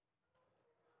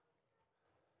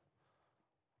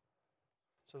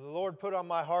So the Lord put on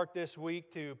my heart this week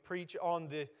to preach on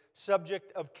the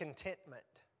subject of contentment.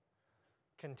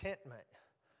 Contentment.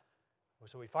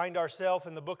 So we find ourselves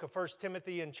in the book of 1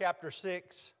 Timothy in chapter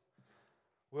 6.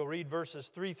 We'll read verses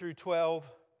 3 through 12.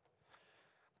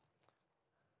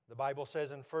 The Bible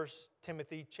says in 1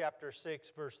 Timothy chapter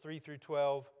 6, verse 3 through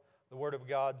 12, the Word of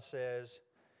God says,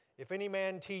 "If any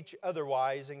man teach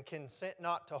otherwise and consent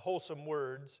not to wholesome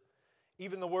words,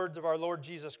 even the words of our Lord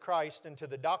Jesus Christ, and to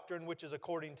the doctrine which is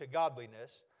according to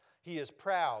godliness, he is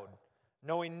proud,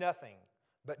 knowing nothing,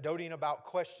 but doting about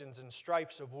questions and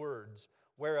strifes of words,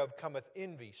 whereof cometh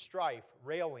envy, strife,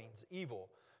 railings,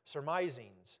 evil,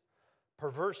 surmisings,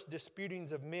 perverse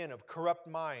disputings of men of corrupt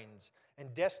minds,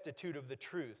 and destitute of the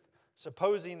truth,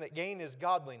 supposing that gain is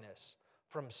godliness.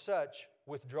 From such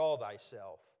withdraw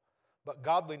thyself. But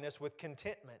godliness with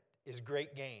contentment is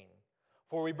great gain.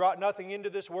 For we brought nothing into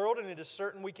this world, and it is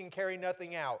certain we can carry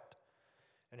nothing out.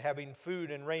 And having food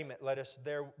and raiment, let us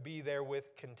be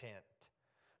therewith content.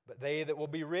 But they that will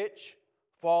be rich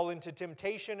fall into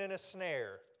temptation and a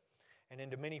snare, and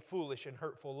into many foolish and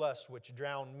hurtful lusts, which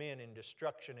drown men in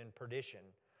destruction and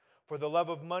perdition. For the love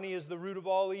of money is the root of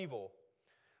all evil,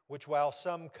 which while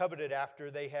some coveted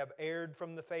after, they have erred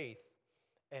from the faith,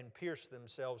 and pierced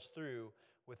themselves through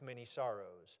with many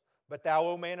sorrows. But thou,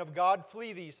 O man of God,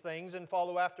 flee these things, and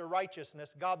follow after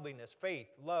righteousness, godliness, faith,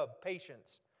 love,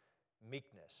 patience,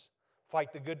 meekness.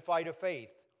 Fight the good fight of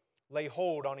faith. Lay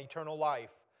hold on eternal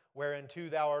life, whereunto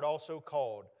thou art also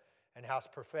called, and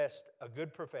hast professed a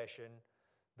good profession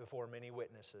before many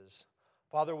witnesses."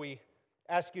 Father, we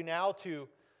ask you now to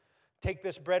take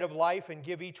this bread of life and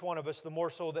give each one of us the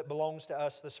morsel that belongs to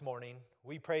us this morning.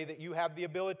 We pray that you have the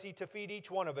ability to feed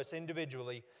each one of us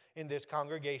individually in this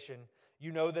congregation.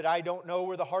 You know that I don't know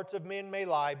where the hearts of men may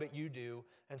lie, but you do.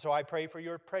 And so I pray for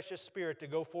your precious Spirit to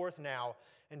go forth now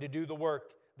and to do the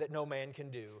work that no man can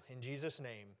do. In Jesus'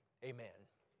 name, amen.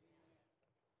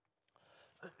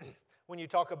 When you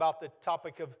talk about the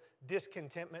topic of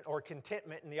discontentment or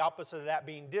contentment, and the opposite of that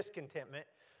being discontentment,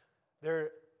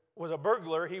 there was a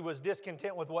burglar. He was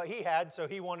discontent with what he had, so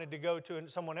he wanted to go to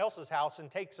someone else's house and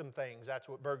take some things. That's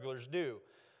what burglars do.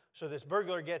 So this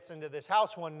burglar gets into this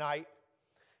house one night.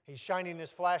 He's shining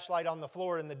his flashlight on the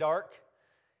floor in the dark,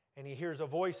 and he hears a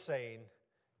voice saying,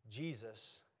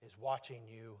 "Jesus is watching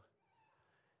you."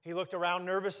 He looked around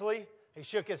nervously. He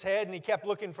shook his head, and he kept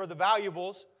looking for the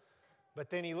valuables.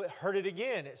 But then he heard it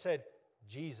again. It said,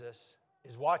 "Jesus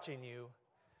is watching you."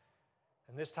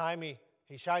 And this time he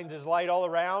shines his light all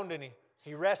around, and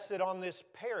he rests it on this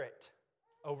parrot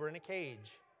over in a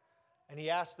cage. And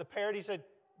he asked the parrot, he said,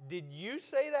 "Did you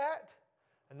say that?"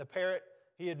 And the parrot,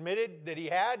 he admitted that he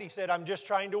had. He said, "I'm just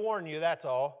trying to warn you, that's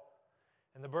all."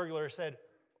 And the burglar said,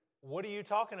 "What are you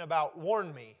talking about?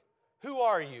 Warn me. Who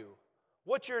are you?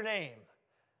 What's your name?"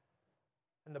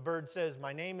 And the bird says,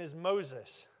 "My name is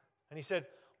Moses." And he said,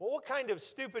 "Well, what kind of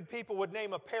stupid people would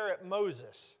name a parrot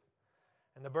Moses?"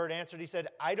 And the bird answered, he said,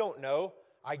 "I don't know.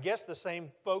 I guess the same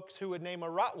folks who would name a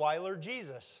Rottweiler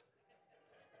Jesus."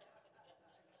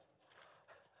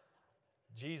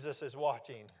 Jesus is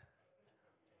watching.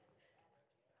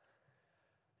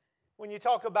 When you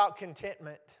talk about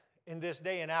contentment in this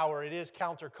day and hour, it is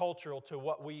countercultural to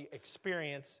what we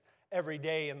experience every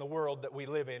day in the world that we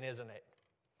live in, isn't it?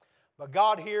 But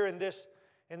God here in this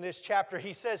chapter,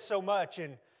 He says so much,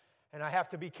 and I have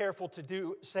to be careful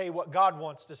to say what God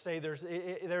wants to say.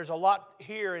 There's a lot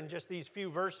here in just these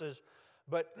few verses,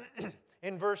 but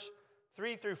in verse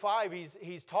 3 through 5,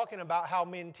 he's talking about how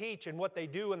men teach and what they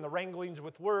do and the wranglings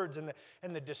with words and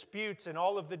the disputes and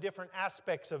all of the different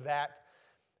aspects of that.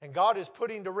 And God is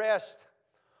putting to rest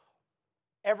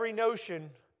every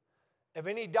notion of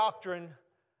any doctrine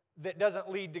that doesn't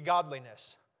lead to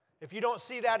godliness. If you don't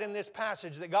see that in this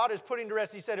passage, that God is putting to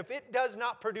rest, He said, if it does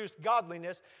not produce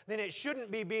godliness, then it shouldn't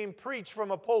be being preached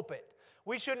from a pulpit.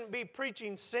 We shouldn't be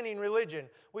preaching sinning religion.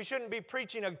 We shouldn't be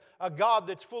preaching a God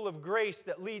that's full of grace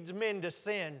that leads men to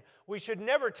sin. We should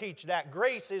never teach that.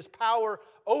 Grace is power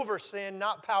over sin,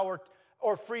 not power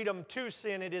or freedom to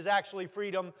sin. It is actually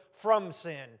freedom from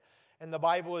sin. And the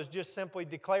Bible is just simply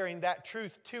declaring that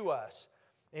truth to us.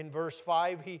 In verse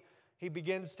 5, he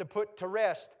begins to put to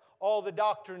rest all the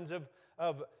doctrines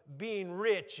of being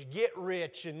rich, get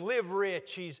rich, and live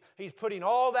rich. He's putting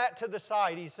all that to the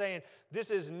side. He's saying,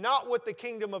 this is not what the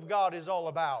kingdom of God is all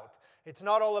about. It's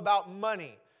not all about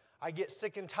money. I get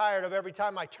sick and tired of every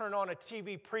time I turn on a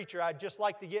TV preacher. I'd just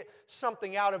like to get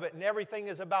something out of it, and everything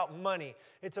is about money.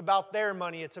 It's about their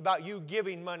money. It's about you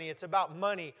giving money. It's about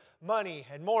money, money,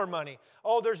 and more money.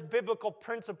 Oh, there's biblical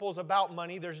principles about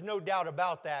money. There's no doubt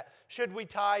about that. Should we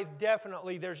tithe?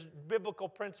 Definitely. There's biblical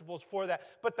principles for that.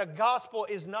 But the gospel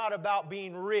is not about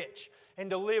being rich and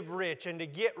to live rich and to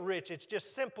get rich. It's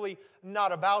just simply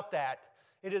not about that.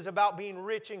 It is about being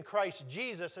rich in Christ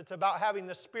Jesus. It's about having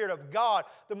the Spirit of God,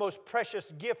 the most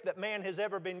precious gift that man has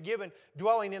ever been given,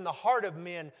 dwelling in the heart of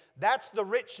men. That's the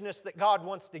richness that God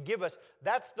wants to give us.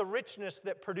 That's the richness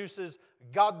that produces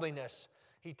godliness.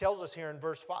 He tells us here in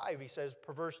verse 5, he says,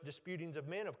 perverse disputings of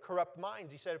men of corrupt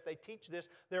minds. He said, if they teach this,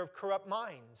 they're of corrupt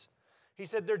minds. He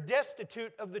said, they're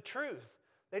destitute of the truth.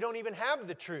 They don't even have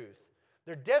the truth.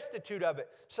 They're destitute of it,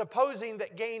 supposing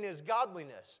that gain is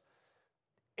godliness.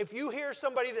 If you hear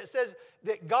somebody that says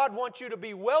that God wants you to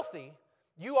be wealthy,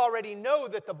 you already know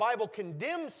that the Bible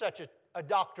condemns such a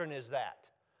doctrine as that.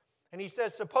 And he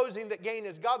says, supposing that gain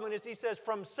is godliness, he says,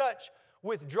 from such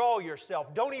withdraw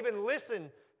yourself. Don't even listen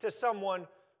to someone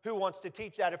who wants to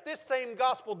teach that. If this same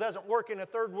gospel doesn't work in a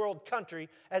third world country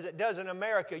as it does in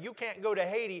America, you can't go to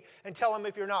Haiti and tell them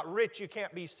if you're not rich, you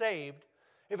can't be saved.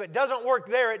 If it doesn't work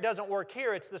there, it doesn't work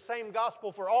here. It's the same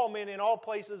gospel for all men in all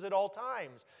places at all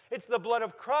times. It's the blood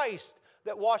of Christ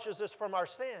that washes us from our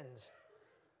sins.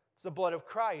 It's the blood of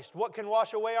Christ. What can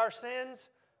wash away our sins?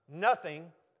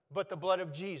 Nothing but the blood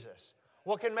of Jesus.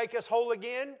 What can make us whole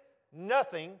again?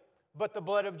 Nothing but the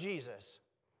blood of Jesus.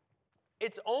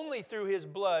 It's only through His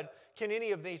blood can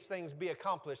any of these things be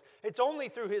accomplished. It's only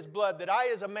through His blood that I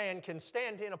as a man can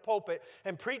stand in a pulpit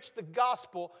and preach the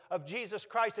gospel of Jesus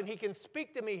Christ, and He can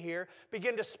speak to me here,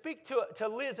 begin to speak to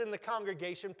Liz in the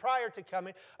congregation prior to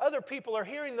coming. Other people are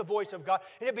hearing the voice of God,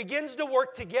 and it begins to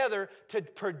work together to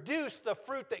produce the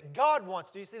fruit that God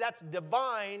wants to. You see, that's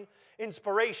divine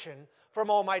inspiration from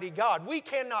Almighty God. We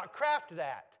cannot craft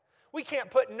that. We can't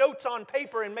put notes on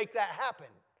paper and make that happen.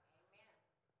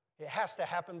 It has to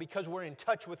happen because we're in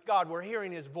touch with God. We're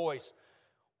hearing His voice.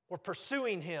 We're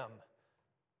pursuing Him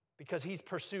because He's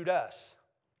pursued us.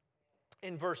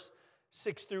 In verse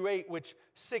 6 through 8, which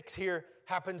 6 here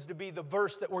happens to be the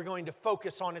verse that we're going to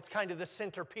focus on. It's kind of the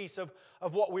centerpiece of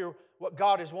what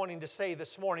God is wanting to say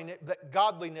this morning, that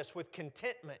godliness with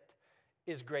contentment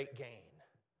is great gain.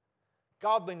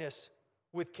 Godliness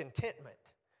with contentment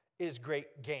is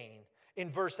great gain. In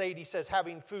verse 8, he says,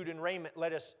 having food and raiment,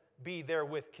 let us be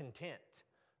therewith content.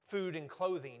 Food and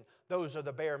clothing, those are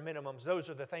the bare minimums. Those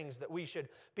are the things that we should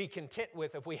be content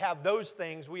with. If we have those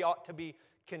things, we ought to be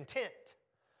content.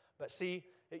 But see,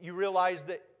 you realize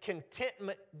that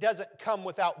contentment doesn't come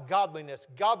without godliness.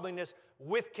 Godliness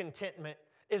with contentment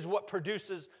is what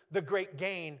produces the great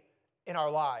gain in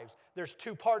our lives. There's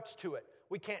two parts to it.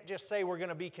 We can't just say we're going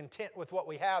to be content with what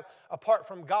we have. Apart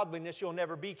from godliness, you'll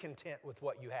never be content with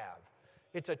what you have.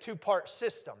 It's a two-part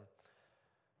system.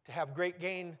 To have great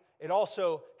gain, it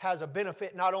also has a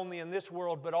benefit not only in this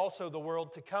world, but also the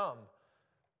world to come.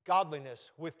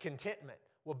 Godliness with contentment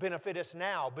will benefit us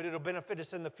now, but it'll benefit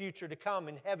us in the future to come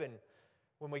in heaven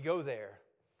when we go there.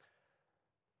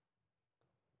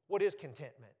 What is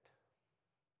contentment?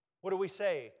 What do we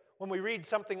say? When we read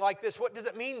something like this, what does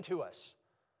it mean to us?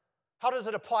 How does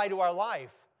it apply to our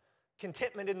life?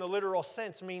 Contentment in the literal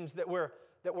sense means that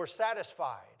we're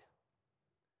satisfied.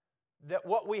 That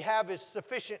what we have is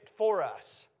sufficient for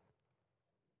us.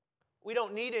 We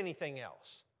don't need anything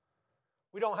else.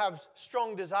 We don't have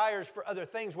strong desires for other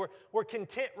things. We're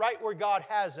content right where God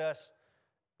has us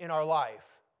in our life.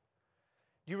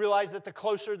 Do you realize that the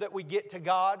closer that we get to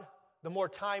God, the more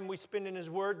time we spend in His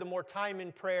Word, the more time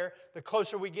in prayer, the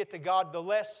closer we get to God, the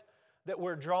less that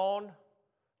we're drawn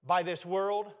by this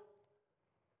world,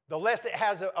 the less it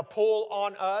has a pull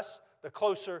on us, the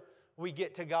closer we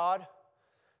get to God.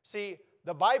 See,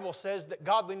 the Bible says that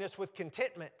godliness with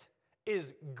contentment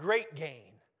is great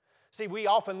gain. See, we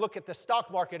often look at the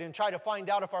stock market and try to find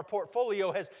out if our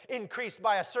portfolio has increased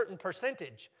by a certain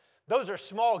percentage. Those are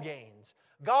small gains.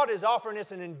 God is offering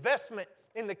us an investment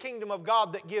in the kingdom of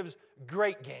God that gives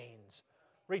great gains,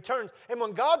 returns. And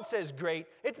when God says great,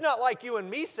 it's not like you and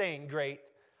me saying great.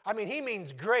 I mean, He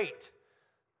means great.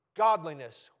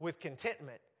 Godliness with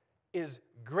contentment is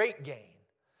great gain.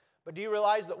 But do you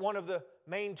realize that one of the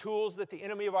main tools that the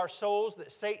enemy of our souls,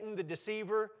 that Satan, the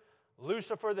deceiver,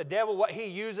 Lucifer, the devil, what he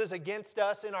uses against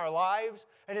us in our lives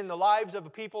and in the lives of the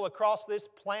people across this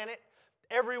planet,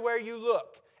 everywhere you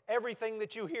look, everything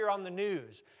that you hear on the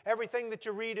news, everything that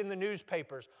you read in the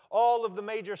newspapers, all of the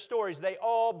major stories, they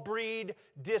all breed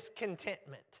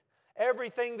discontentment.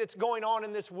 Everything that's going on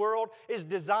in this world is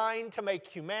designed to make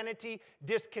humanity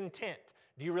discontent,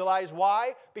 Do you realize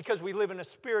why? Because we live in a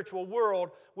spiritual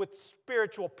world with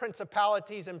spiritual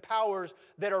principalities and powers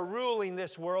that are ruling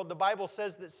this world. The Bible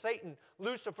says that Satan,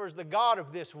 Lucifer, is the god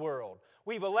of this world.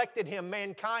 We've elected him.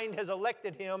 Mankind has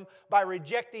elected him by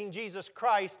rejecting Jesus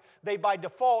Christ. They by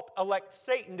default elect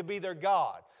Satan to be their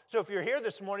god. So if you're here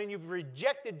this morning, you've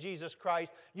rejected Jesus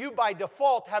Christ, you by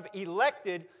default have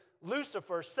elected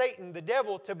Lucifer, Satan, the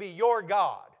devil, to be your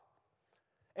god.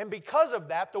 And because of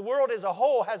that, the world as a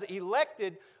whole has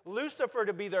elected Lucifer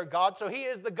to be their god, so he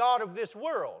is the god of this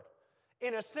world,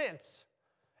 in a sense.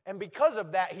 And because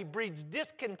of that, he breeds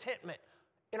discontentment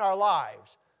in our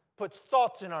lives, puts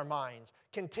thoughts in our minds,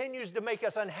 continues to make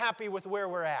us unhappy with where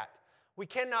we're at. We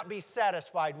cannot be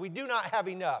satisfied. We do not have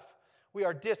enough. We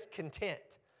are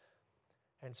discontent.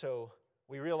 And so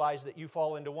we realize that you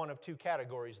fall into one of two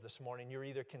categories this morning. You're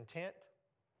either content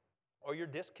or you're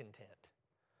discontent.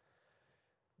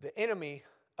 The enemy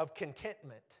of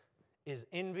contentment is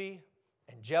envy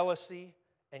and jealousy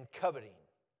and coveting.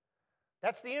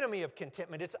 That's the enemy of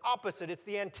contentment. It's opposite. It's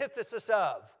the antithesis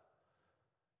of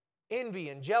envy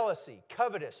and jealousy,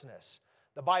 covetousness.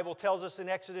 The Bible tells us in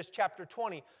Exodus chapter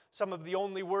 20, some of the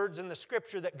only words in the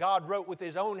Scripture that God wrote with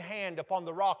His own hand upon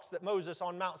the rocks that Moses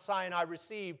on Mount Sinai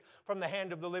received from the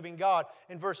hand of the living God.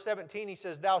 In verse 17 he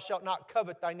says, "Thou shalt not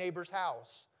covet thy neighbor's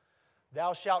house.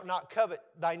 Thou shalt not covet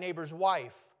thy neighbor's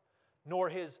wife, nor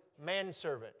his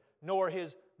manservant, nor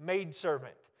his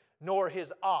maidservant, nor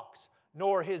his ox,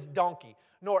 nor his donkey,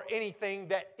 nor anything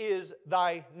that is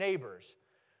thy neighbor's."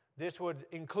 This would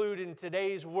include in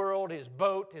today's world his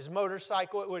boat, his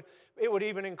motorcycle. It would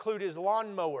even include his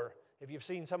lawnmower. If you've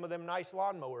seen some of them nice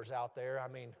lawnmowers out there, I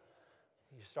mean,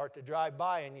 you start to drive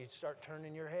by and you start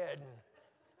turning your head.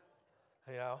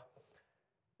 And,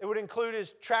 it would include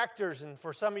his tractors, and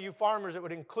for some of you farmers, it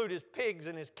would include his pigs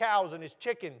and his cows and his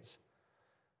chickens.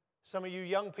 Some of you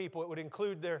young people, it would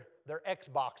include their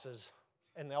Xboxes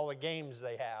and all the games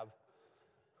they have.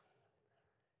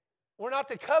 We're not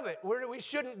to covet. We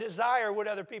shouldn't desire what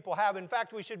other people have. In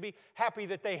fact, we should be happy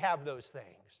that they have those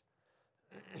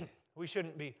things. We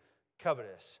shouldn't be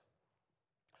covetous.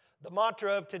 The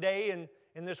mantra of today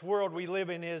in this world we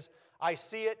live in is, I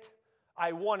see it,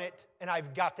 I want it, and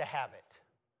I've got to have it.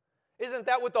 Isn't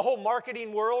that what the whole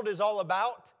marketing world is all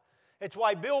about? It's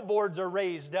why billboards are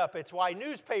raised up. It's why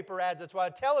newspaper ads, it's why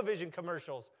television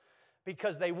commercials.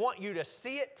 Because they want you to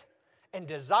see it and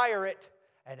desire it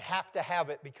and have to have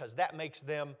it because that makes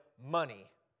them money.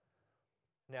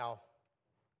 Now,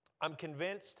 I'm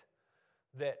convinced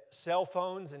that cell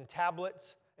phones and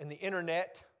tablets and the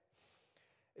internet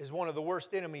is one of the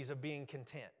worst enemies of being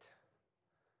content.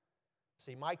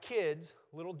 See, my kids,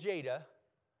 little Jada,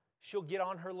 she'll get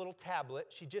on her little tablet.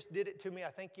 She just did it to me,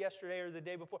 I think, yesterday or the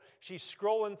day before. She's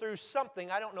scrolling through something.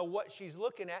 I don't know what she's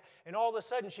looking at. And all of a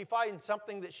sudden, she finds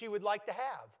something that she would like to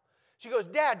have. She goes,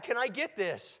 "Dad, can I get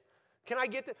this? Can I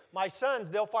get this?" My sons,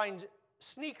 they'll find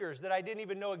sneakers that I didn't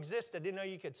even know existed. I didn't know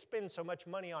you could spend so much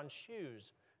money on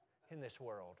shoes in this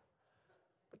world.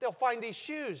 But they'll find these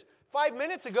shoes. 5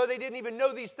 minutes ago, they didn't even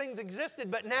know these things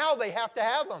existed, but now they have to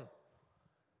have them.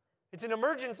 It's an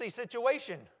emergency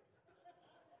situation.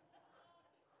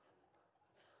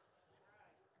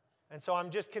 And so I'm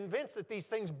just convinced that these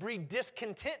things breed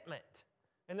discontentment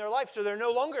in their life. So they're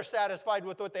no longer satisfied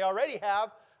with what they already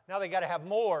have. Now they got to have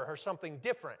more or something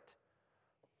different.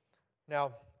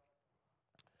 Now,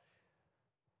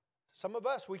 some of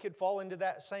us, we could fall into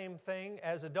that same thing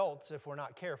as adults if we're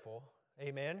not careful.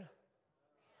 Amen?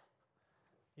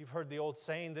 You've heard the old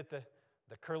saying that the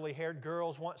curly-haired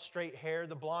girls want straight hair,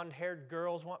 the blonde-haired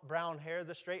girls want brown hair,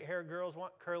 the straight-haired girls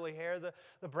want curly hair,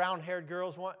 the brown-haired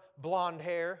girls want blonde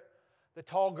hair. The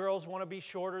tall girls want to be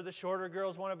shorter. The shorter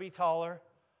girls want to be taller.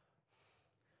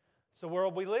 It's the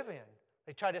world we live in.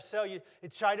 They try to sell you.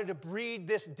 It's trying to breed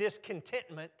this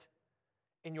discontentment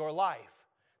in your life.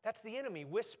 That's the enemy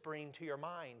whispering to your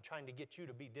mind, trying to get you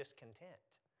to be discontent.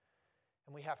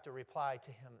 And we have to reply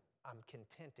to him, I'm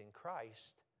content in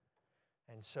Christ.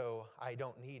 And so I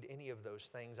don't need any of those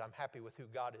things. I'm happy with who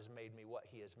God has made me, what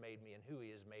He has made me, and who He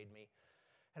has made me.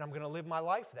 And I'm going to live my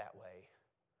life that way.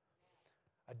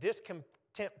 A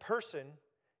discontent person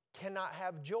cannot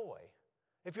have joy.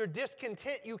 If you're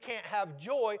discontent, you can't have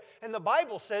joy. And the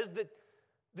Bible says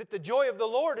that the joy of the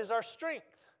Lord is our strength.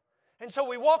 And so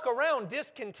we walk around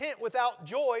discontent without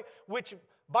joy, which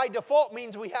by default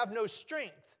means we have no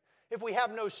strength. If we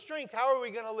have no strength, how are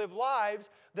we going to live lives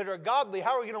that are godly?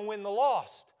 How are we going to win the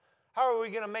lost? How are we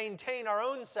going to maintain our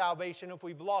own salvation if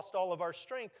we've lost all of our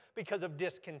strength because of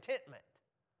discontentment?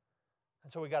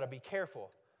 And so we got to be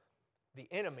careful. The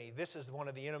enemy, this is one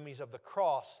of the enemies of the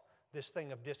cross, this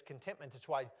thing of discontentment. That's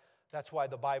why That's why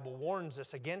the Bible warns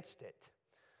us against it.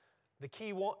 The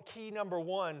key number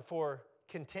one for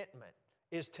contentment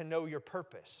is to know your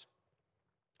purpose.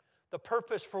 The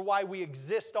purpose for why we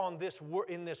exist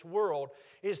in this world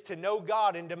is to know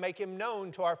God and to make Him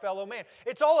known to our fellow man.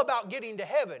 It's all about getting to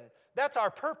heaven. That's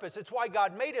our purpose. It's why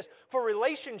God made us, for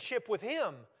relationship with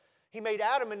Him. He made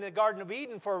Adam in the Garden of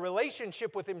Eden for a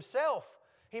relationship with Himself.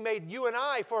 He made you and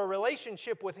I for a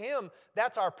relationship with Him.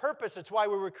 That's our purpose. It's why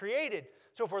we were created.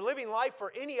 So if we're living life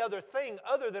for any other thing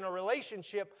other than a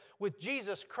relationship with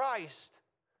Jesus Christ,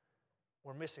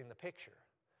 we're missing the picture.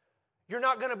 You're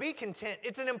not going to be content.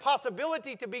 It's an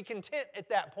impossibility to be content at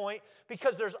that point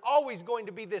because there's always going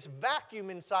to be this vacuum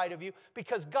inside of you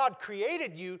because God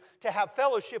created you to have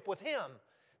fellowship with Him.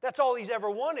 That's all He's ever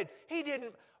wanted. He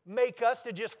didn't make us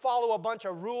to just follow a bunch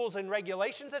of rules and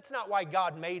regulations. That's not why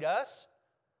God made us.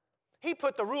 He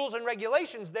put the rules and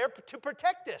regulations there to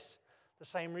protect us. The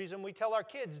same reason we tell our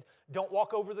kids, don't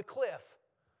walk over the cliff.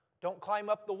 Don't climb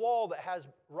up the wall that has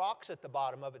rocks at the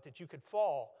bottom of it that you could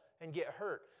fall and get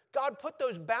hurt. God put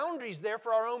those boundaries there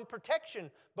for our own protection,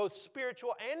 both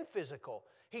spiritual and physical.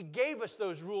 He gave us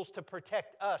those rules to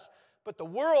protect us. But the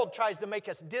world tries to make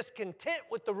us discontent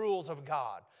with the rules of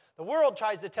God. The world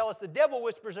tries to tell us, the devil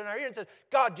whispers in our ear and says,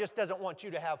 God just doesn't want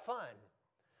you to have fun.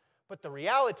 But the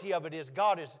reality of it is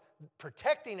God is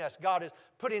protecting us. God is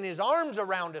putting His arms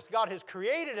around us. God has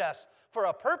created us for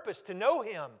a purpose to know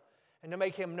Him and to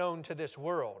make Him known to this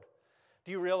world.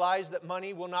 Do you realize that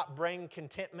money will not bring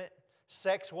contentment?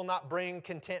 Sex will not bring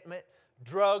contentment.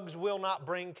 Drugs will not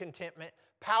bring contentment.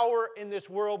 Power in this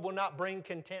world will not bring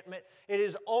contentment. It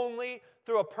is only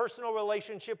through a personal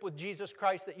relationship with Jesus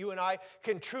Christ that you and I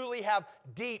can truly have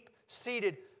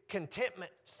deep-seated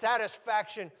contentment,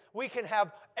 satisfaction. We can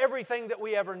have everything that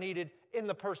we ever needed in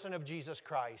the person of Jesus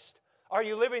Christ. Are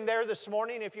you living there this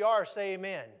morning? If you are, say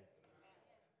amen.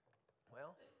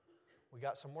 Well, we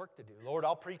got some work to do. Lord,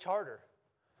 I'll preach harder.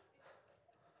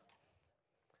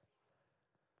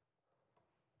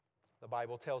 The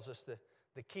Bible tells us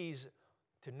the keys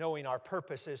to knowing our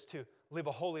purpose is to live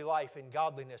a holy life in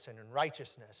godliness and in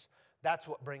righteousness. That's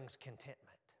what brings contentment.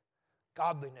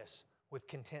 Godliness with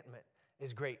contentment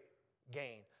is great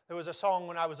gain. There was a song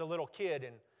when I was a little kid,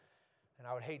 and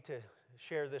I would hate to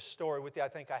share this story with you. I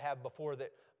think I have before,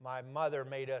 that my mother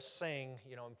made us sing,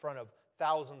 in front of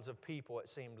thousands of people, it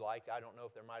seemed like. I don't know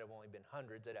if there might have only been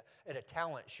hundreds at a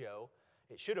talent show.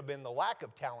 It should have been the lack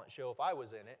of talent show if I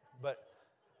was in it, but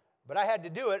I had to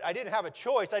do it. I didn't have a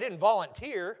choice. I didn't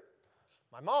volunteer.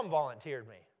 My mom volunteered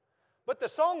me. But the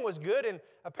song was good, and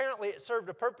apparently it served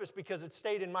a purpose because it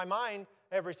stayed in my mind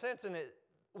ever since. And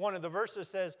one of the verses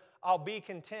says, I'll be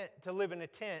content to live in a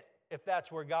tent if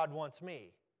that's where God wants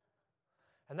me.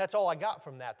 And that's all I got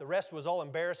from that. The rest was all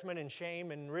embarrassment and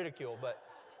shame and ridicule.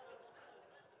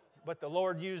 But the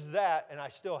Lord used that, and I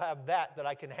still have that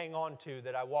I can hang on to,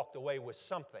 that I walked away with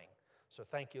something. So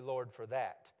thank you, Lord, for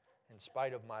that, in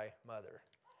spite of my mother.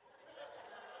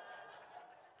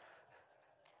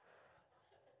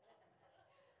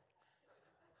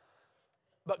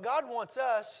 But God wants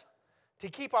us to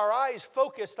keep our eyes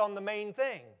focused on the main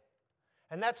thing,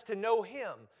 and that's to know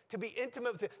Him, to be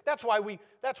intimate with Him. That's why we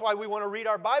want to read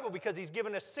our Bible, because He's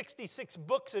given us 66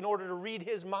 books in order to read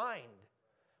His mind.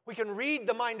 We can read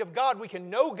the mind of God. We can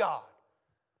know God.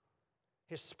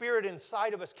 His Spirit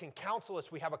inside of us can counsel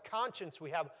us. We have a conscience.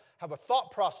 We have a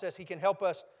thought process. He can help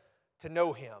us to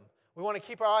know Him. We want to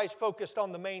keep our eyes focused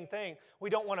on the main thing.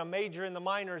 We don't want to major in the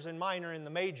minors and minor in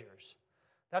the majors.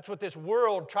 That's what this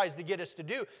world tries to get us to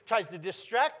do. Tries to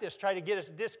distract us, try to get us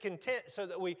discontent so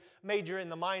that we major in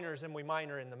the minors and we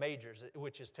minor in the majors,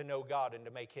 which is to know God and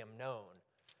to make Him known.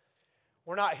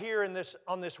 We're not here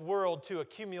on this world to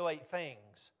accumulate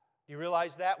things. Do you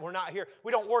realize that? We're not here.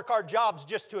 We don't work our jobs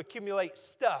just to accumulate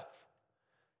stuff,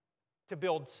 to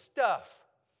build stuff.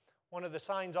 One of the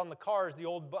signs on the cars, the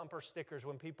old bumper stickers,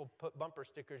 when people put bumper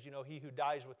stickers, he who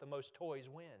dies with the most toys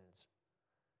wins.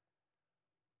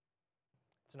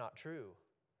 It's not true.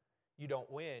 You don't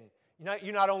win.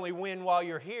 You not only win while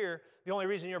you're here, the only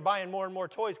reason you're buying more and more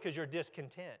toys is because you're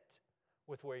discontent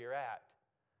with where you're at.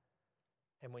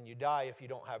 And when you die, if you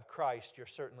don't have Christ, you're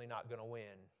certainly not going to win.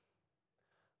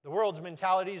 The world's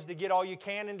mentality is to get all you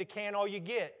can and to can all you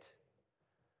get.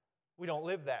 We don't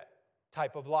live that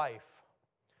type of life.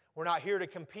 We're not here to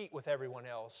compete with everyone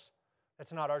else.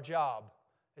 That's not our job.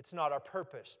 It's not our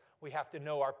purpose. We have to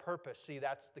know our purpose. See,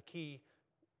 that's the key.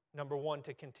 Number one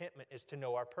to contentment is to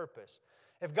know our purpose.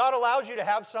 If God allows you to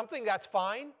have something, that's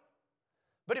fine.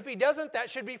 But if He doesn't, that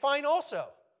should be fine also.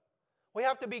 We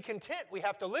have to be content. We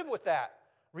have to live with that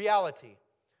reality.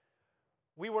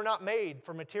 We were not made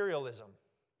for materialism,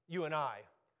 you and I.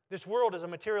 This world is a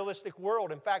materialistic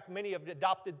world. In fact, many have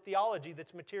adopted theology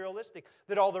that's materialistic,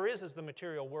 that all there is the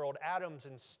material world, atoms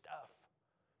and stuff.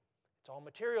 It's all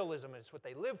materialism, and it's what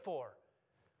they live for.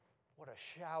 What a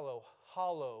shallow,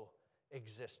 hollow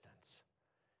existence.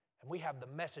 And we have the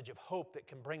message of hope that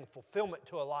can bring fulfillment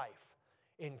to a life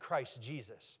in Christ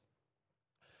Jesus.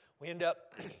 We end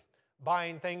up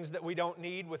buying things that we don't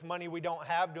need with money we don't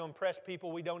have to impress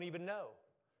people we don't even know.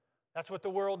 That's what the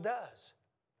world does.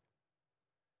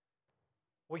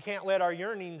 We can't let our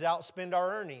yearnings outspend our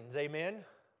earnings. Amen?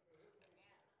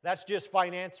 That's just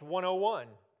finance 101.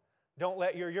 Don't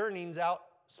let your yearnings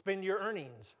outspend your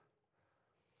earnings.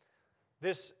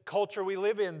 This culture we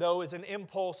live in, though, is an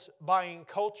impulse buying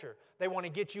culture. They want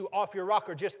to get you off your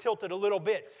rocker, just tilt it a little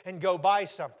bit and go buy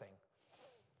something.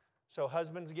 So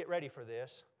husbands, get ready for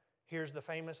this. Here's the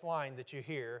famous line that you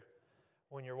hear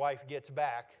when your wife gets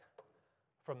back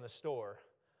from the store.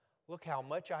 Look how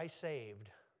much I saved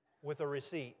with a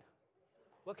receipt.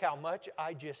 Look how much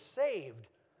I just saved.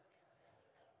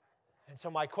 And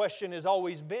so my question has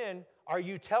always been, are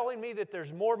you telling me that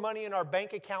there's more money in our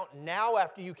bank account now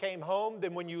after you came home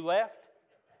than when you left?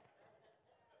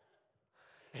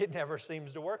 It never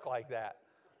seems to work like that.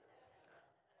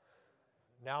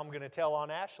 Now I'm going to tell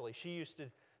on Ashley. She used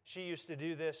to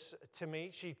do this to me.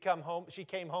 She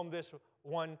came home this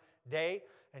one day,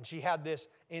 and she had this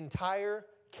entire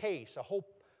case,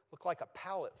 looked like a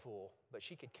pallet full, but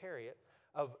she could carry it,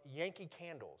 of Yankee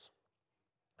candles.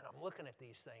 And I'm looking at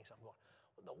these things. I'm going,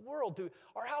 what in the world, dude?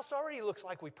 Our house already looks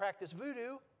like we practice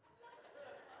voodoo.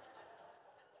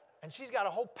 And she's got a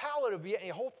whole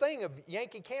thing of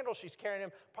Yankee candles she's carrying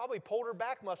them. Probably pulled her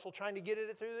back muscle trying to get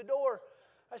it through the door.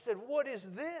 I said, what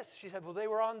is this? She said, well, they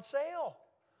were on sale.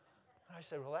 And I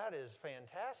said, well, that is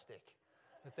fantastic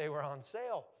that they were on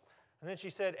sale. And then she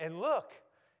said, and look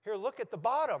at the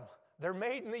bottom. They're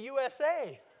made in the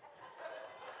USA.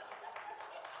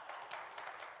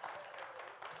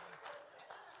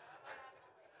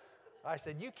 I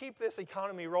said, you keep this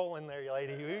economy rolling there,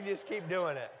 lady. You just keep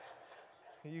doing it.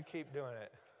 You keep doing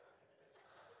it.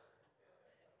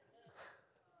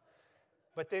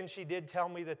 But then she did tell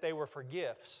me that they were for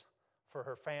gifts for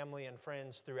her family and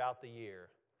friends throughout the year.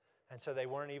 And so they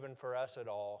weren't even for us at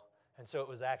all. And so it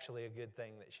was actually a good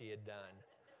thing that she had done.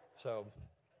 So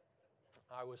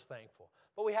I was thankful.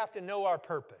 But we have to know our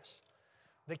purpose.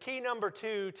 The key number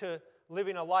 2 to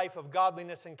living a life of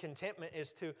godliness and contentment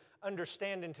is to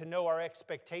understand and to know our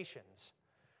expectations.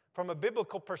 From a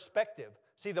biblical perspective,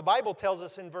 see, the Bible tells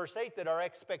us in verse 8 that our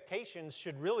expectations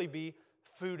should really be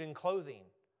food and clothing,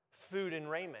 food and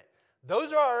raiment.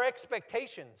 Those are our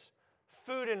expectations,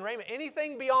 food and raiment.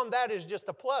 Anything beyond that is just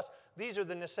a plus. These are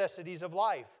the necessities of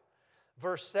life.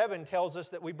 Verse 7 tells us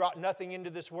that we brought nothing into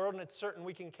this world, and it's certain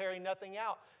we can carry nothing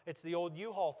out. It's the old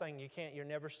U-Haul thing. You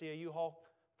never see a U-Haul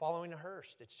following a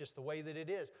hearse. It's just the way that it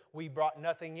is. We brought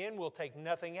nothing in, we'll take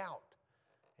nothing out.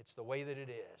 It's the way that it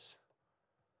is.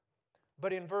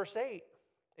 But in verse 8,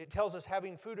 it tells us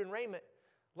having food and raiment,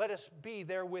 let us be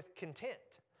therewith content.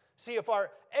 See, if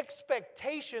our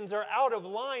expectations are out of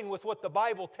line with what the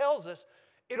Bible tells us,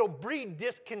 it'll breed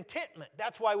discontentment.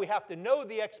 That's why we have to know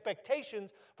the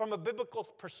expectations from a biblical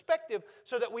perspective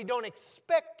so that we don't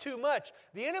expect too much.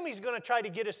 The enemy's going to try to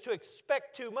get us to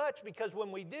expect too much because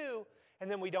when we do and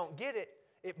then we don't get it,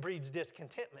 it breeds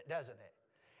discontentment, doesn't it?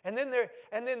 And then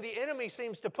the enemy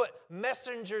seems to put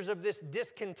messengers of this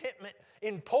discontentment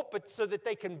in pulpits so that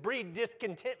they can breed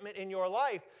discontentment in your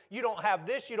life. You don't have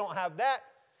this, you don't have that.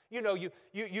 You know,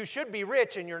 you should be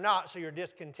rich and you're not, so you're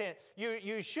discontent.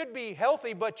 You should be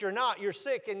healthy, but you're not. You're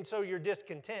sick, and so you're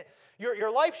discontent.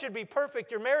 Your life should be perfect.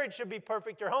 Your marriage should be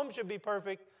perfect. Your home should be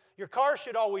perfect. Your car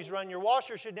should always run. Your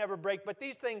washer should never break. But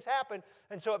these things happen,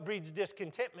 and so it breeds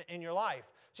discontentment in your life.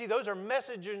 See, those are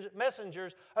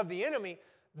messengers of the enemy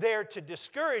there to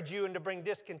discourage you and to bring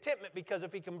discontentment, because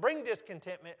if he can bring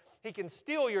discontentment, he can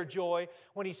steal your joy.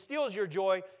 When he steals your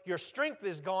joy, your strength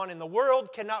is gone, and the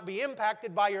world cannot be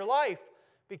impacted by your life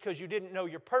because you didn't know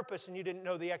your purpose and you didn't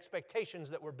know the expectations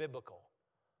that were biblical.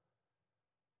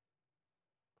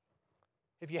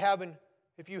 If you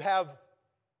have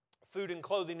food and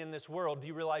clothing in this world, do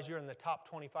you realize you're in the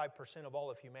top 25% of all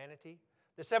of humanity?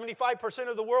 The 75%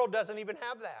 of the world doesn't even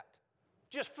have that.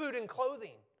 Just food and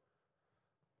clothing.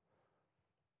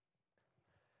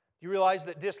 You realize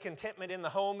that discontentment in the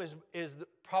home is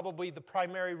probably the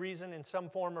primary reason in some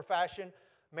form or fashion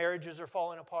marriages are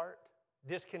falling apart?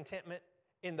 Discontentment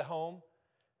in the home.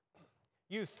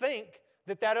 You think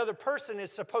that other person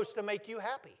is supposed to make you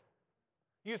happy.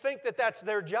 You think that that's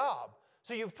their job.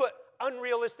 So you've put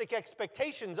unrealistic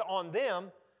expectations on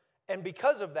them, and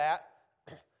because of that,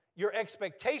 your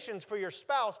expectations for your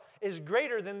spouse is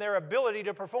greater than their ability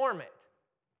to perform it.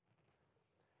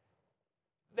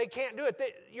 They can't do it.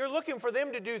 You're looking for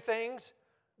them to do things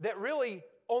that really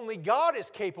only God is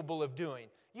capable of doing.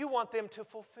 You want them to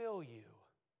fulfill you.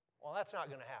 Well, that's not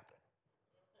going to happen.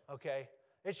 Okay?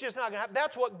 It's just not going to happen.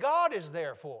 That's what God is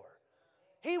there for.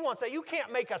 He wants that. You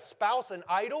can't make a spouse an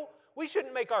idol. We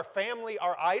shouldn't make our family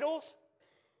our idols.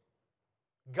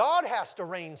 God has to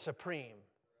reign supreme.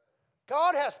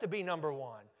 God has to be number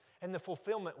one. And the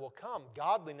fulfillment will come.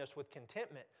 Godliness with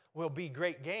contentment will be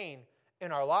great gain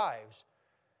in our lives.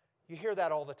 You hear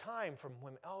that all the time from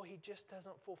women. Oh, he just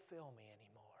doesn't fulfill me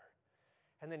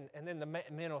anymore. And then the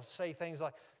men will say things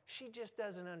like, she just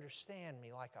doesn't understand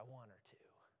me like I want her to.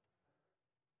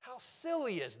 How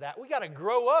silly is that? We got to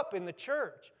grow up in the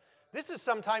church. This is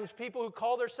sometimes people who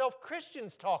call themselves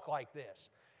Christians talk like this.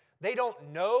 They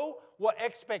don't know what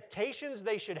expectations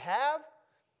they should have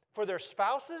for their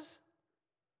spouses.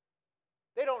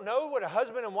 They don't know what a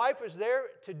husband and wife is there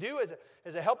to do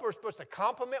as a helper. We're supposed to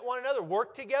complement one another,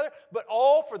 work together, but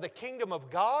all for the kingdom of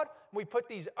God. We put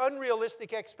these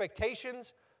unrealistic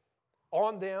expectations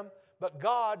on them, but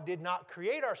God did not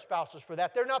create our spouses for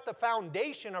that. They're not the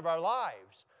foundation of our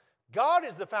lives. God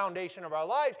is the foundation of our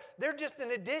lives. They're just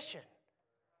an addition.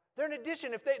 They're an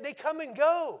addition. If they come and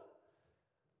go,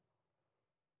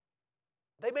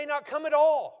 they may not come at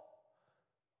all.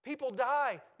 People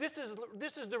die. This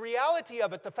is the reality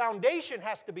of it. The foundation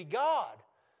has to be God.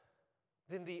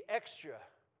 Then the extra,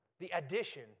 the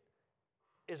addition,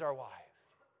 is our wives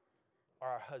or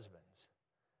our husbands.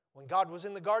 When God was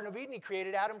in the Garden of Eden, He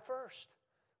created Adam first.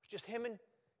 It was just him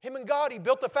and God. He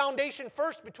built the foundation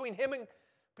first between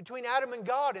Adam and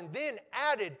God, and then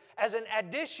added as an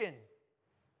addition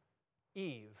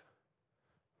Eve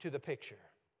to the picture.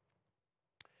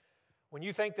 When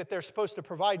you think that they're supposed to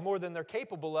provide more than they're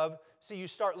capable of, see, you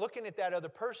start looking at that other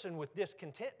person with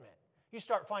discontentment. You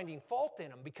start finding fault in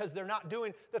them because they're not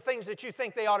doing the things that you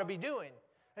think they ought to be doing.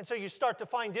 And so you start to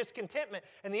find discontentment.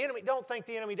 And the enemy, don't think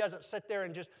the enemy doesn't sit there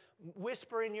and just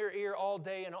whisper in your ear all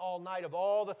day and all night of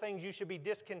all the things you should be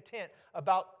discontent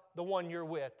about the one you're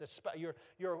with,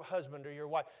 your husband or your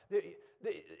wife.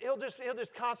 He'll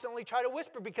just constantly try to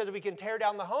whisper, because if he can tear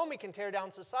down the home, he can tear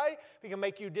down society. If he can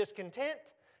make you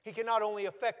discontent, he can not only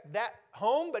affect that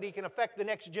home, but he can affect the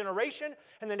next generation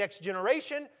and the next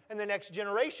generation and the next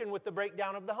generation with the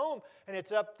breakdown of the home. And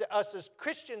it's up to us as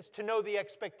Christians to know the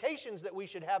expectations that we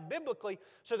should have biblically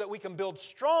so that we can build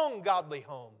strong, godly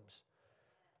homes.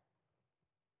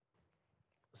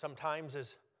 Sometimes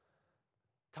as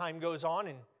time goes on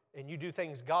and you do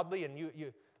things godly, and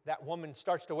that woman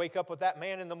starts to wake up with that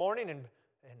man in the morning and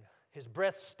his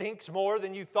breath stinks more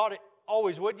than you thought it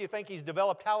always would. You think he's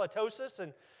developed halitosis,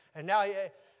 and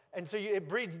so it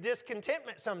breeds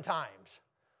discontentment sometimes.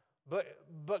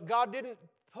 But God didn't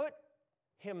put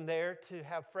him there to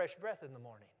have fresh breath in the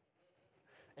morning.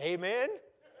 Amen?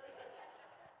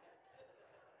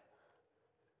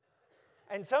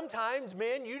 And sometimes,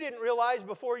 men, you didn't realize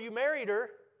before you married her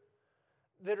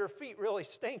that her feet really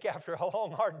stink after a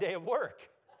long, hard day of work.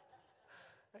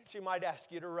 And she might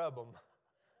ask you to rub them.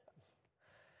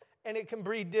 And it can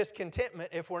breed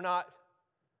discontentment if we're not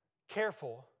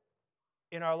careful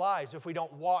in our lives, if we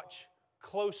don't watch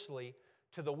closely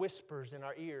to the whispers in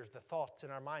our ears, the thoughts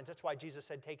in our minds. That's why Jesus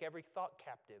said, take every thought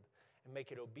captive and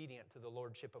make it obedient to the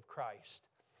lordship of Christ.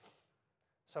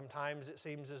 Sometimes it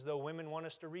seems as though women want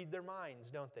us to read their minds,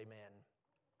 don't they, men?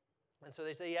 And so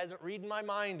they say, he hasn't read my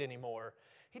mind anymore.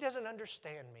 He doesn't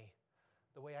understand me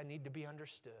the way I need to be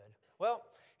understood. Well,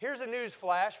 here's a news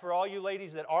flash for all you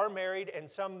ladies that are married and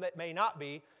some that may not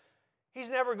be. He's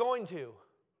never going to.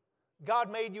 God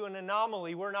made you an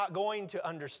anomaly. We're not going to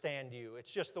understand you.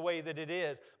 It's just the way that it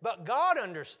is. But God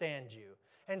understands you.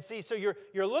 And see, so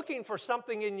you're looking for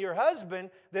something in your husband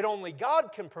that only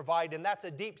God can provide, and that's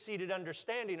a deep-seated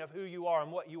understanding of who you are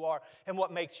and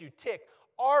what makes you tick.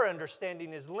 Our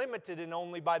understanding is limited and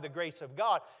only by the grace of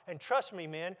God. And trust me,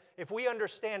 men, if we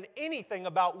understand anything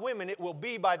about women, it will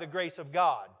be by the grace of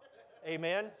God.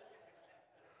 Amen?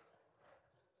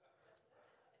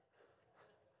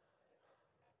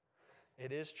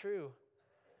 It is true.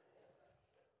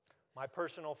 My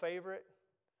personal favorite,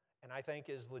 and I think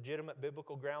is legitimate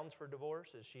biblical grounds for divorce,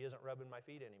 is she isn't rubbing my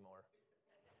feet anymore.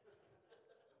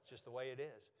 It's just the way it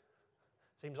is.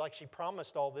 Seems like she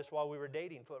promised all this while we were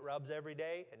dating, foot rubs every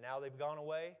day, and now they've gone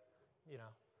away,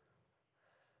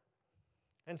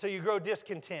 And so you grow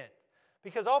discontent,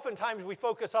 because oftentimes we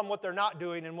focus on what they're not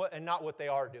doing and not what they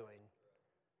are doing.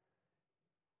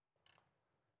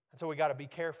 And so we got to be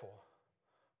careful.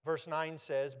 Verse 9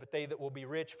 says, but they that will be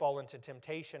rich fall into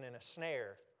temptation and a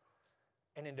snare.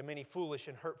 and into many foolish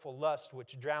and hurtful lusts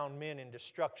which drown men in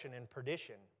destruction and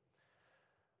perdition.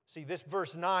 See, this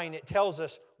verse 9, it tells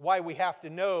us why we have to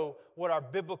know what our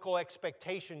biblical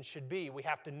expectations should be. We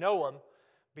have to know them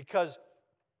because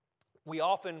we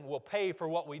often will pay for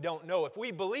what we don't know. If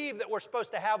we believe that we're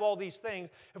supposed to have all these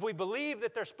things, if we believe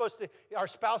that our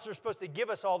spouses are supposed to give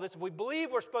us all this, if we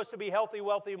believe we're supposed to be healthy,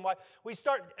 wealthy, and wise, we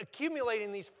start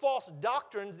accumulating these false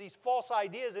doctrines, these false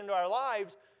ideas into our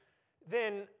lives,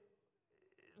 then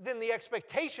the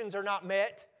expectations are not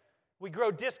met. We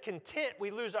grow discontent, we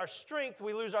lose our strength,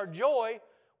 we lose our joy,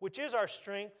 which is our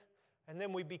strength, and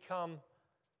then we become,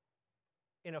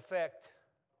 in effect,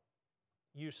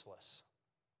 useless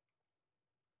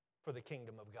for the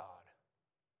kingdom of God.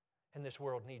 And this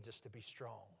world needs us to be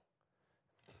strong.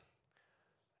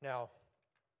 Now,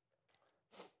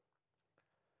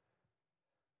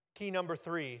 key number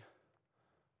 3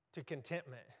 to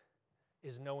contentment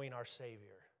is knowing our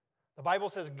Savior. The Bible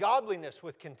says godliness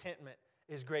with contentment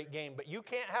is great gain, but you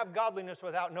can't have godliness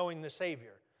without knowing the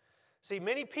Savior. See,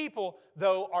 many people,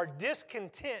 though, are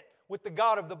discontent with the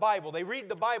God of the Bible. They read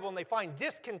the Bible and they find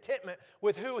discontentment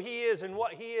with who He is and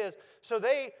what He is, so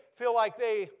they feel like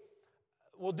they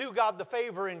will do God the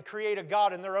favor and create a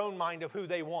God in their own mind of who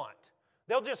they want.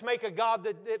 They'll just make a God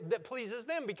that pleases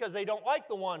them because they don't like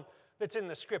the one that's in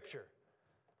the Scripture.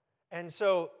 And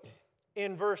so,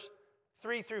 in verse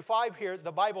 3 through 5 here,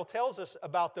 the Bible tells us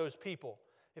about those people.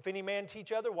 If any man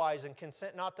teach otherwise and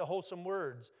consent not to wholesome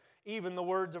words, even the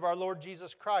words of our Lord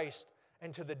Jesus Christ,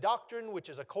 and to the doctrine which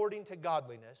is according to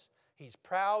godliness, he's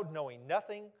proud, knowing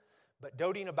nothing, but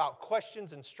doting about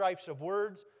questions and strifes of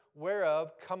words,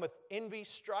 whereof cometh envy,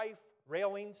 strife,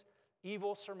 railings,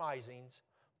 evil surmisings,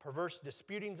 perverse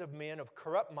disputings of men of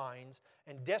corrupt minds,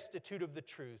 and destitute of the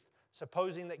truth,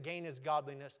 supposing that gain is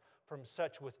godliness, from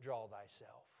such withdraw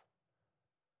thyself.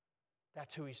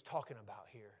 That's who he's talking about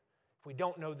here. If we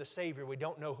don't know the Savior, we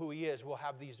don't know who He is, we'll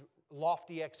have these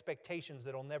lofty expectations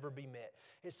that will never be met.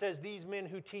 It says these men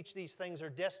who teach these things are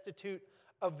destitute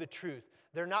of the truth.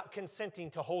 They're not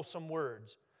consenting to wholesome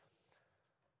words.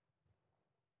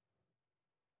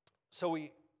 So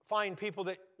we find people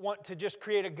that want to just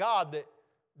create a God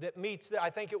that meets, I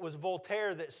think it was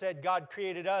Voltaire that said God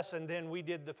created us and then we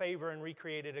did the favor and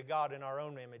recreated a God in our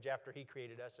own image after He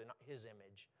created us in His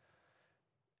image.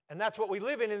 And that's what we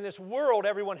live in this world.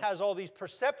 Everyone has all these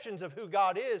perceptions of who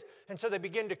God is, and so they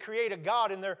begin to create a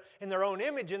God in their own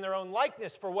image, in their own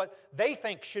likeness for what they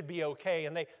think should be okay,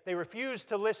 and they refuse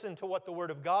to listen to what the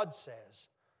Word of God says.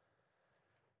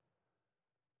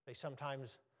 They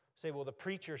sometimes say, well, the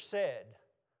preacher said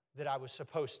that I was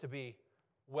supposed to be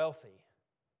wealthy,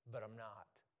 but I'm not.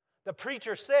 The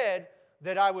preacher said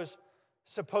that I was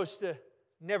supposed to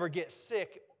never get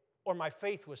sick, or my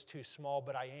faith was too small,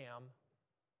 but I am.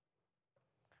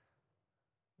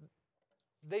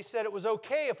 They said it was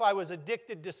okay if I was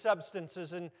addicted to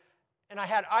substances and I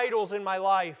had idols in my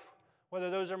life,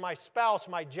 whether those are my spouse,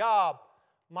 my job,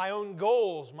 my own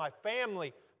goals, my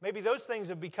family. Maybe those things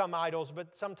have become idols,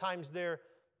 but sometimes they're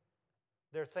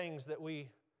things that we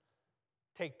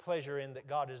take pleasure in that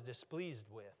God is displeased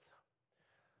with.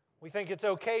 We think it's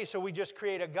okay, so we just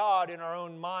create a God in our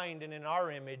own mind and in our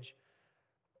image.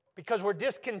 Because we're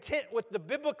discontent with the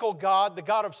biblical God, the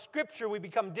God of Scripture, we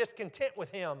become discontent with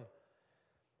Him.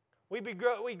 We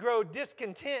grow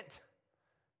discontent,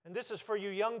 and this is for you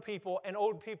young people and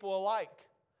old people alike,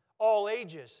 all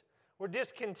ages. We're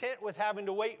discontent with having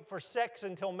to wait for sex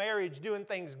until marriage, doing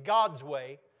things God's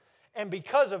way. And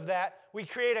because of that, we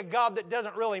create a God that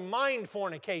doesn't really mind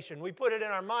fornication. We put it in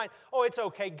our mind, oh, it's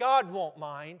okay, God won't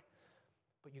mind.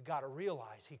 But you've got to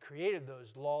realize He created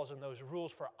those laws and those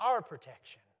rules for our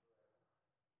protection.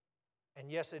 And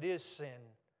yes, it is sin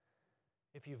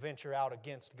if you venture out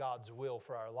against God's will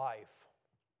for our life.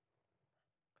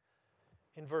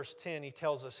 In verse 10, he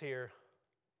tells us here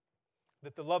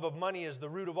that the love of money is the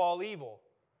root of all evil,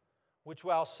 which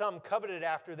while some coveted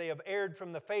after, they have erred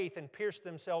from the faith and pierced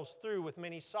themselves through with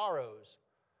many sorrows.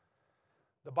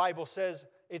 The Bible says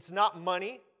it's not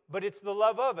money, but it's the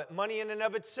love of it. Money in and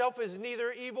of itself is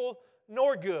neither evil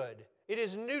nor good. It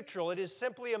is neutral. It is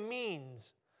simply a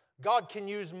means. God can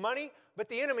use money, but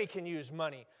the enemy can use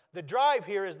money. The drive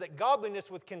here is that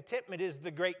godliness with contentment is the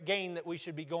great gain that we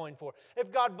should be going for. If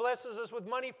God blesses us with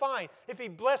money, fine. If He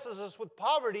blesses us with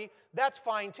poverty, that's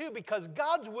fine too, because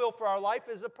God's will for our life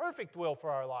is the perfect will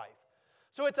for our life.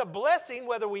 So it's a blessing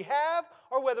whether we have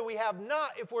or whether we have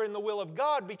not if we're in the will of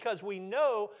God, because we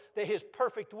know that His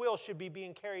perfect will should be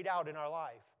being carried out in our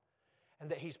life,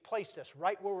 and that He's placed us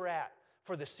right where we're at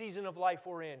for the season of life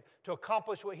we're in to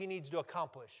accomplish what He needs to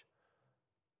accomplish.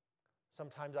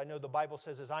 Sometimes I know the Bible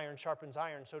says, as iron sharpens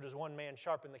iron, so does one man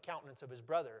sharpen the countenance of his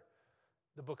brother.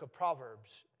 The book of Proverbs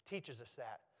teaches us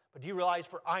that. But do you realize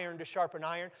for iron to sharpen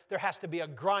iron, there has to be a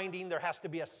grinding, there has to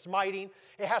be a smiting,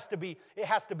 it has to be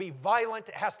violent,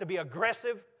 it has to be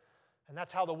aggressive. And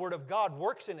that's how the Word of God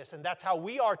works in us, and that's how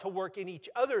we are to work in each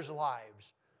other's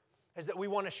lives, is that we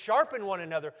want to sharpen one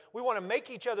another. We want to make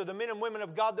each other the men and women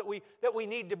of God that we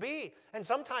need to be. And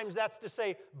sometimes that's to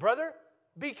say, brother,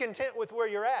 be content with where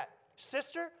you're at.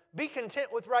 Sister, be content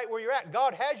with right where you're at.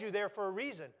 God has you there for a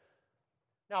reason.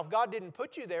 Now, if God didn't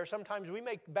put you there, sometimes we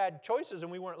make bad choices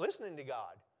and we weren't listening to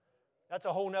God. That's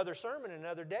a whole other sermon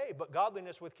another day. But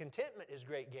godliness with contentment is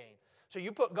great gain. So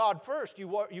you put God first. You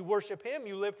worship Him.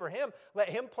 You live for Him. Let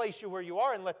Him place you where you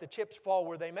are and let the chips fall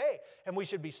where they may. And we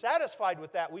should be satisfied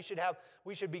with that. We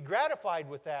should be gratified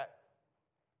with that.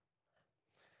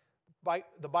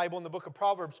 The Bible in the book of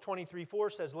Proverbs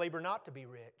 23:4 says, labor not to be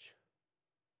rich.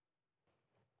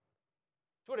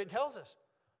 That's what it tells us.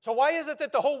 So why is it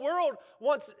that the whole world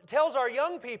tells our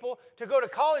young people to go to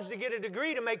college to get a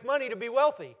degree to make money to be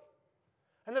wealthy?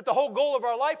 And that the whole goal of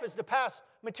our life is to pass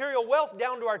material wealth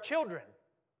down to our children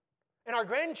and our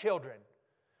grandchildren.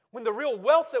 When the real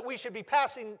wealth that we should be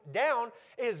passing down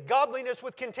is godliness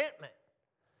with contentment.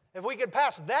 If we could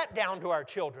pass that down to our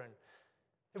children,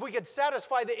 if we could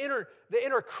satisfy the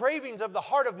inner cravings of the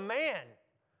heart of man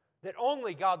that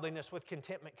only godliness with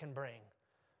contentment can bring.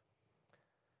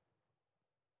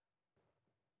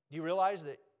 Do you realize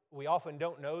that we often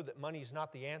don't know that money's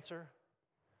not the answer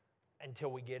until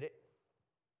we get it?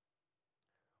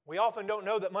 We often don't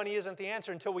know that money isn't the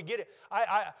answer until we get it.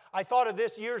 I thought of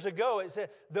this years ago. It said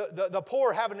the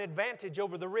poor have an advantage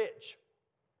over the rich,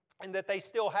 and that they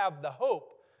still have the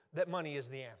hope that money is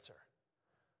the answer.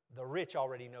 The rich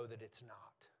already know that it's not.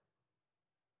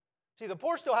 See, the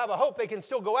poor still have a hope. They can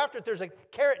still go after it. There's a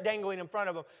carrot dangling in front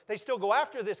of them. They still go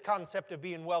after this concept of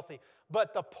being wealthy.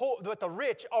 But the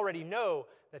rich already know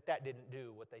that didn't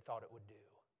do what they thought it would do.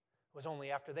 It was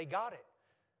only after they got it.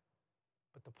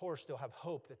 But the poor still have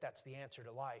hope that that's the answer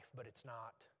to life, but it's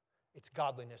not. It's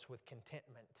godliness with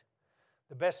contentment.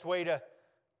 The best way to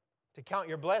count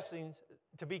your blessings,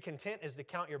 to be content, is to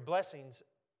count your blessings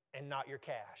and not your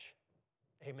cash.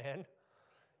 Amen?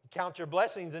 Count your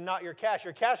blessings and not your cash.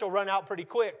 Your cash will run out pretty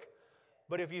quick.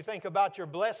 But if you think about your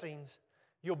blessings,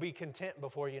 you'll be content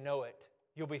before you know it.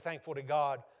 You'll be thankful to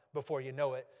God before you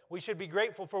know it. We should be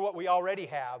grateful for what we already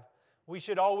have. We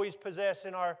should always possess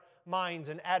in our minds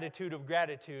an attitude of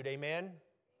gratitude. Amen?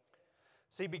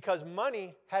 See, because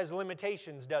money has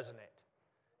limitations, doesn't it?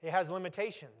 It has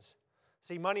limitations.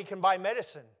 See, money can buy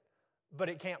medicine, but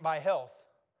it can't buy health.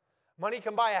 Money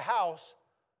can buy a house,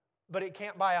 but it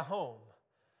can't buy a home.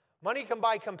 Money can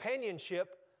buy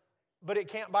companionship, but it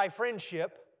can't buy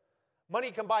friendship. Money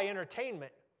can buy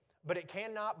entertainment, but it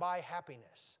cannot buy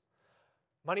happiness.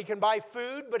 Money can buy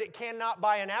food, but it cannot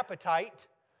buy an appetite.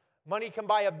 Money can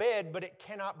buy a bed, but it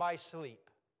cannot buy sleep.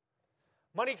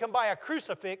 Money can buy a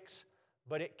crucifix,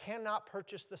 but it cannot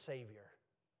purchase the Savior.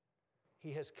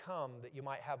 He has come that you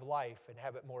might have life and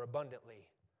have it more abundantly.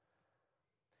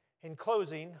 In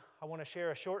closing, I want to share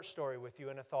a short story with you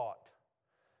and a thought.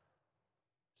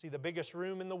 See, the biggest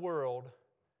room in the world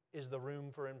is the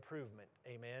room for improvement.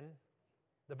 Amen?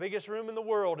 The biggest room in the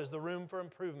world is the room for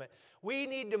improvement. We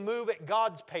need to move at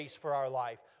God's pace for our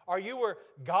life. Are you where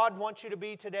God wants you to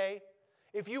be today?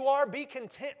 If you are, be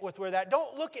content with where that.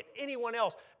 Don't look at anyone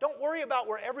else. Don't worry about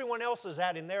where everyone else is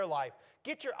at in their life.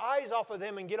 Get your eyes off of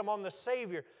them and get them on the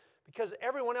Savior. Because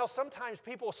everyone else, sometimes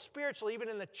people spiritually, even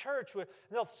in the church,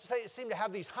 they'll seem to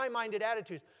have these high-minded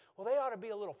attitudes. Well, they ought to be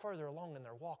a little further along in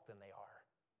their walk than they are.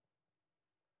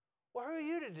 Well, who are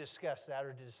you to discuss that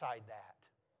or to decide that?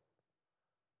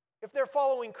 If they're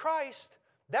following Christ,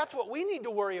 that's what we need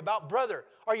to worry about. Brother,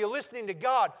 are you listening to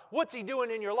God? What's He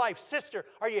doing in your life? Sister,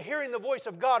 are you hearing the voice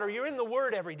of God? Are you in the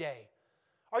Word every day?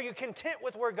 Are you content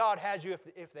with where God has you?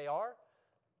 If they are,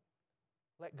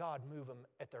 let God move them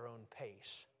at their own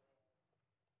pace.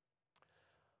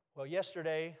 Well,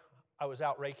 yesterday I was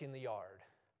out raking the yard.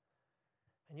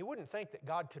 And you wouldn't think that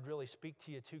God could really speak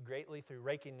to you too greatly through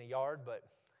raking the yard, but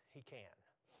He can.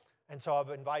 And so I've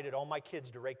invited all my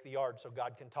kids to rake the yard so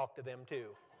God can talk to them too.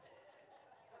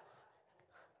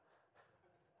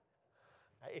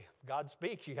 Hey, God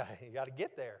speaks, you got to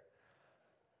get there.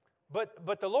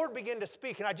 But the Lord began to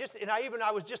speak, and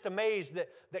I was just amazed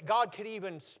that God could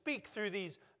even speak through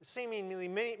these seemingly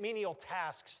menial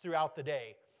tasks throughout the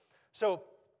day. So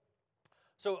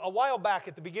a while back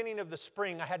at the beginning of the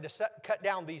spring, I had to cut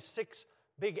down these 6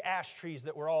 big ash trees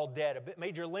that were all dead. A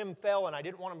major limb fell, and I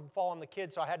didn't want them to fall on the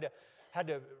kids, so I had had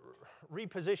to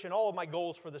reposition all of my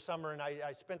goals for the summer, and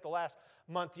I spent the last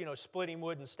month, splitting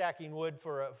wood and stacking wood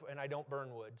and I don't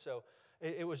burn wood. So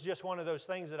it was just one of those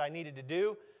things that I needed to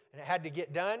do, and it had to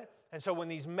get done. And so when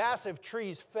these massive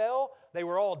trees fell, they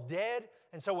were all dead.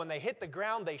 And so when they hit the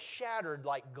ground, they shattered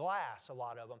like glass, a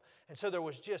lot of them. And so there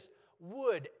was just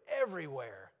wood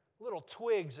everywhere, little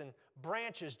twigs and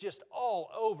branches just all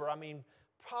over. I mean,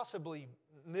 possibly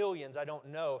millions. I don't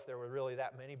know if there were really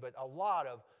that many, but a lot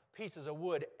of pieces of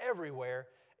wood everywhere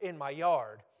in my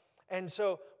yard. And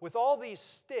so with all these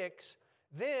sticks,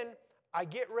 then I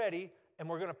get ready, and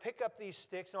we're going to pick up these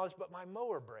sticks and all this, but my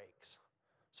mower breaks.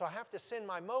 So I have to send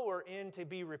my mower in to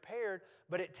be repaired,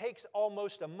 but it takes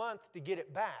almost a month to get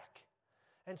it back.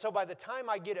 And so by the time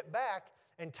I get it back,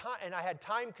 and I had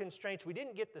time constraints, we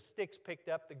didn't get the sticks picked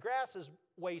up. The grass is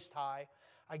waist high.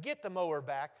 I get the mower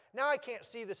back. Now I can't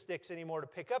see the sticks anymore to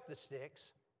pick up the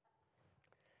sticks.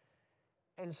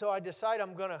 And so I decide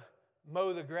I'm going to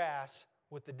mow the grass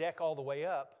with the deck all the way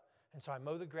up. And so I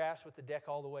mow the grass with the deck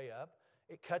all the way up.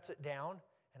 It cuts it down,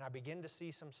 and I begin to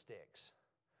see some sticks.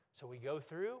 So we go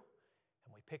through,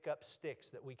 and we pick up sticks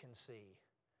that we can see.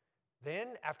 Then,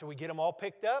 after we get them all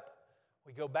picked up,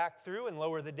 we go back through and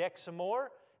lower the deck some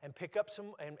more and pick up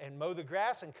some and mow the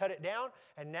grass and cut it down.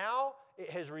 And now it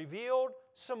has revealed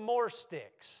some more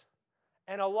sticks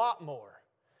and a lot more.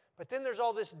 But then there's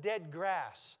all this dead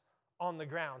grass on the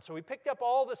ground. So we picked up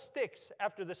all the sticks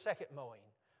after the second mowing.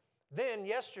 Then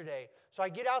yesterday, so I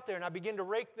get out there and I begin to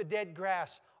rake the dead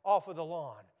grass off of the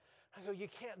lawn. I go, you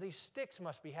can't, these sticks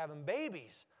must be having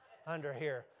babies under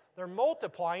here. They're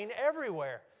multiplying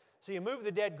everywhere. So you move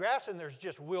the dead grass and there's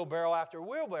just wheelbarrow after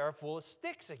wheelbarrow full of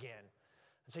sticks again.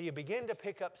 And so you begin to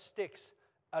pick up sticks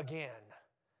again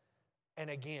and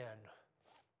again.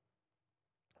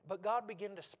 But God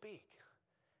began to speak.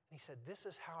 And He said, this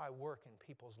is how I work in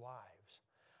people's lives.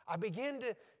 I begin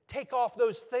to take off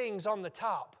those things on the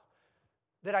top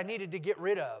that I needed to get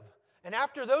rid of. And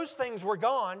after those things were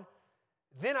gone,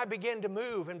 then I began to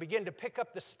move and begin to pick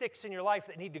up the sticks in your life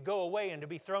that need to go away and to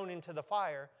be thrown into the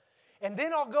fire. And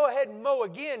then I'll go ahead and mow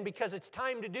again because it's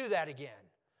time to do that again.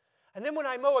 And then when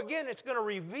I mow again, it's going to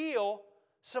reveal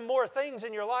some more things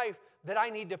in your life that I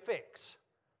need to fix.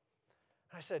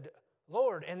 I said,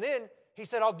 Lord, and then He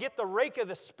said, I'll get the rake of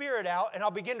the Spirit out and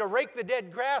I'll begin to rake the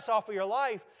dead grass off of your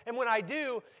life. And when I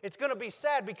do, it's going to be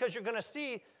sad because you're going to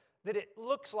see that it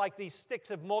looks like these sticks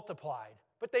have multiplied.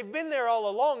 But they've been there all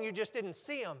along, you just didn't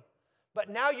see them. But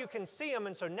now you can see them,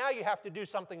 and so now you have to do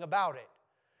something about it.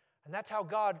 And that's how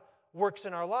God works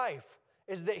in our life,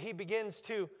 is that He begins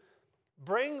to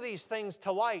bring these things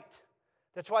to light.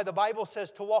 That's why the Bible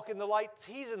says to walk in the light,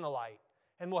 He's in the light,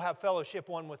 and we'll have fellowship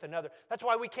one with another. That's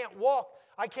why we can't walk.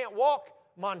 I can't walk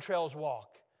Montrell's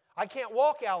walk. I can't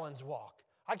walk Alan's walk.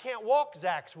 I can't walk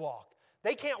Zach's walk.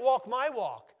 They can't walk my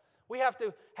walk. We have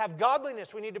to have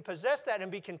godliness. We need to possess that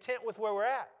and be content with where we're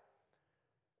at.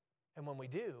 And when we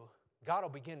do, God will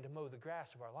begin to mow the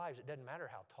grass of our lives. It doesn't matter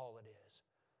how tall it is.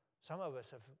 Some of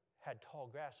us have had tall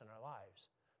grass in our lives,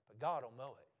 but God will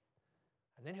mow it.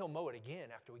 And then He'll mow it again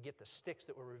after we get the sticks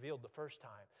that were revealed the first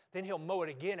time. Then He'll mow it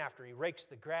again after He rakes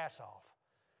the grass off.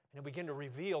 And He'll begin to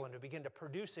reveal and to begin to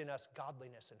produce in us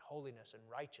godliness and holiness and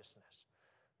righteousness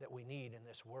that we need in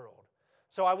this world.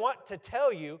 So I want to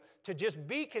tell you to just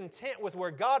be content with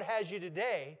where God has you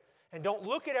today and don't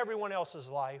look at everyone else's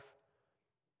life.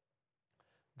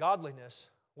 Godliness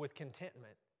with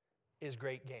contentment is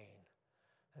great gain.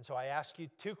 And so I ask you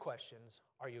two questions.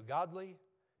 Are you godly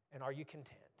and are you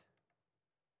content?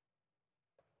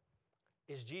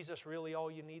 Is Jesus really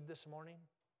all you need this morning?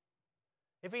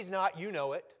 If He's not, you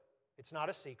know it. It's not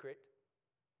a secret.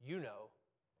 You know.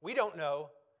 We don't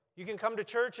know. You can come to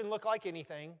church and look like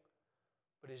anything.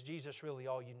 But is Jesus really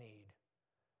all you need?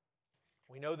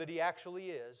 We know that He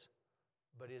actually is,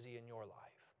 but is He in your life?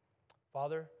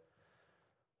 Father,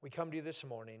 we come to You this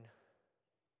morning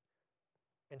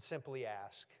and simply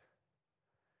ask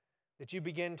that You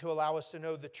begin to allow us to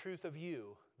know the truth of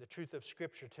You, the truth of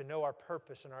Scripture, to know our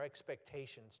purpose and our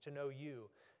expectations, to know You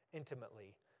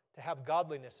intimately, to have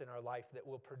godliness in our life that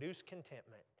will produce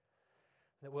contentment,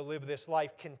 that we'll live this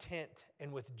life content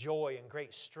and with joy and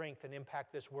great strength and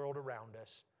impact this world around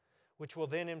us, which will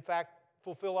then, in fact,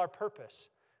 fulfill our purpose,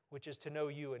 which is to know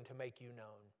You and to make You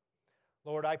known.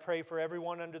 Lord, I pray for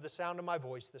everyone under the sound of my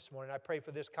voice this morning. I pray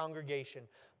for this congregation,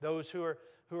 those who are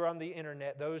on the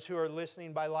internet, those who are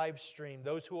listening by live stream,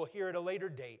 those who will hear at a later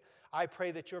date. I pray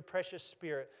that Your precious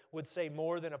Spirit would say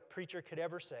more than a preacher could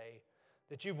ever say,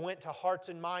 that You've went to hearts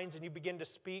and minds and You begin to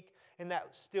speak in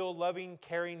that still, loving,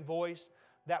 caring voice,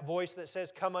 that voice that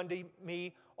says, come unto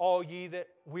Me, all ye that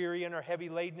weary and are heavy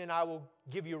laden, and I will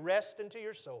give you rest unto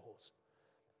your souls.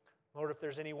 Lord, if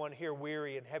there's anyone here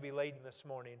weary and heavy laden this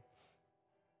morning,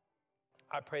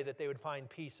 I pray that they would find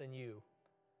peace in you.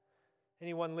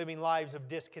 Anyone living lives of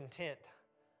discontent,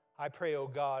 I pray, O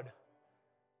God,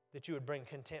 that you would bring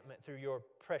contentment through your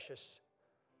precious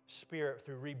Spirit,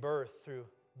 through rebirth, through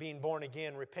being born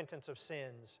again, repentance of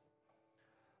sins.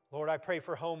 Lord, I pray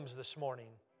for homes this morning,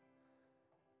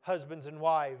 husbands and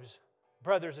wives,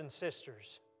 brothers and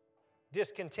sisters.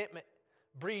 Discontentment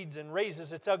breeds and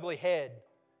raises its ugly head,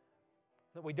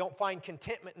 that we don't find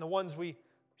contentment in the ones we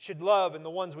should love and the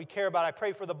ones we care about. I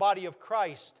pray for the body of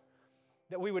Christ,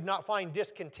 that we would not find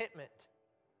discontentment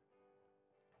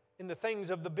in the things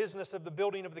of the business of the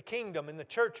building of the kingdom, in the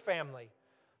church family,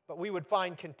 but we would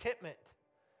find contentment.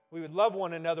 We would love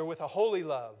one another with a holy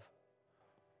love.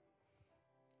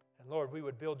 And Lord, we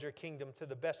would build your kingdom to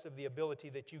the best of the ability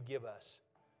that you give us.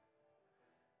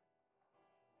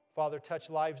 Father, touch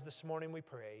lives this morning, we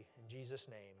pray. In Jesus'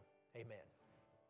 name, amen.